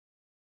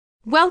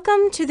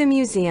Welcome to the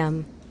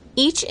museum.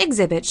 Each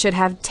exhibit should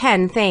have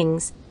 10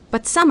 things,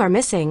 but some are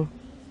missing.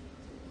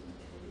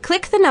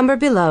 Click the number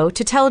below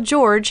to tell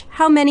George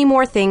how many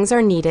more things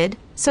are needed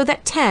so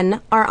that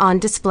 10 are on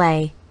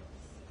display.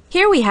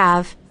 Here we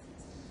have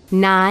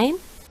 9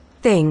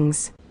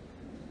 things.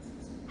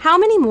 How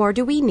many more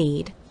do we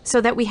need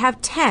so that we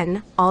have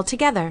 10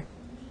 altogether?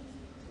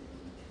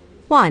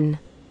 1.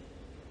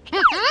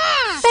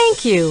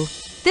 Thank you.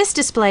 This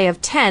display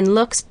of 10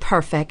 looks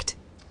perfect.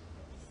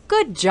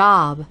 Good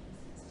job.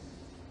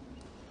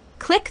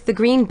 Click the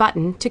green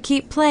button to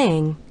keep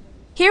playing.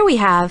 Here we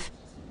have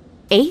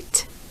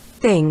 8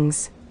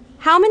 things.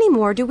 How many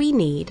more do we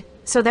need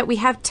so that we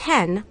have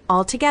 10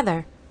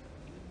 altogether?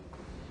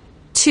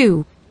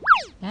 2.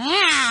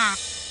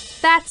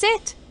 That's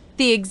it.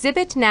 The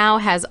exhibit now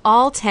has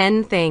all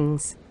 10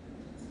 things.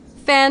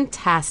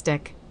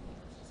 Fantastic.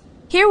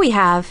 Here we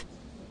have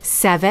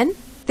 7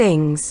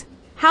 things.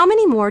 How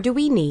many more do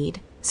we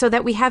need so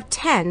that we have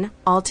 10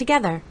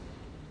 altogether?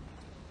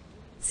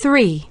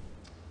 3.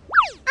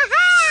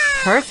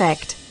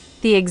 Perfect.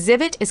 The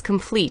exhibit is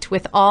complete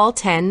with all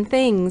 10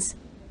 things.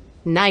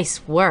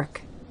 Nice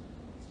work.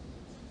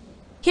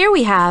 Here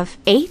we have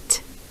 8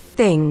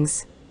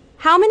 things.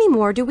 How many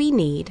more do we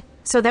need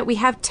so that we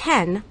have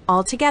 10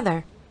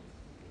 altogether?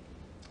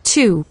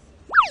 2.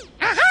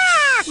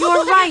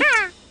 You're right.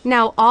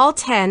 Now all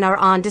 10 are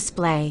on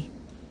display.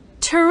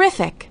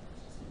 Terrific.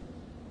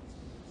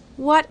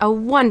 What a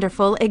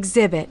wonderful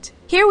exhibit.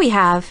 Here we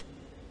have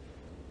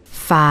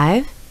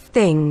 5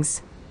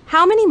 things.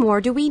 How many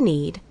more do we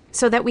need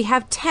so that we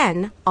have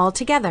 10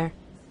 altogether?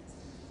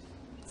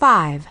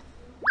 5.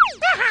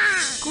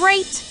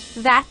 Great!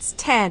 That's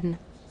 10.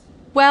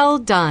 Well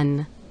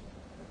done.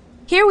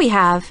 Here we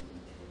have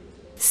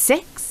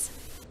 6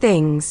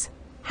 things.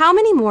 How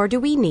many more do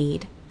we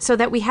need so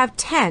that we have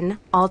 10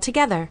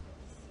 altogether?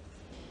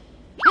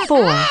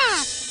 4.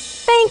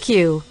 Thank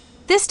you.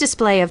 This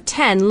display of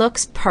 10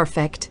 looks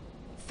perfect.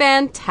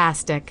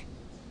 Fantastic.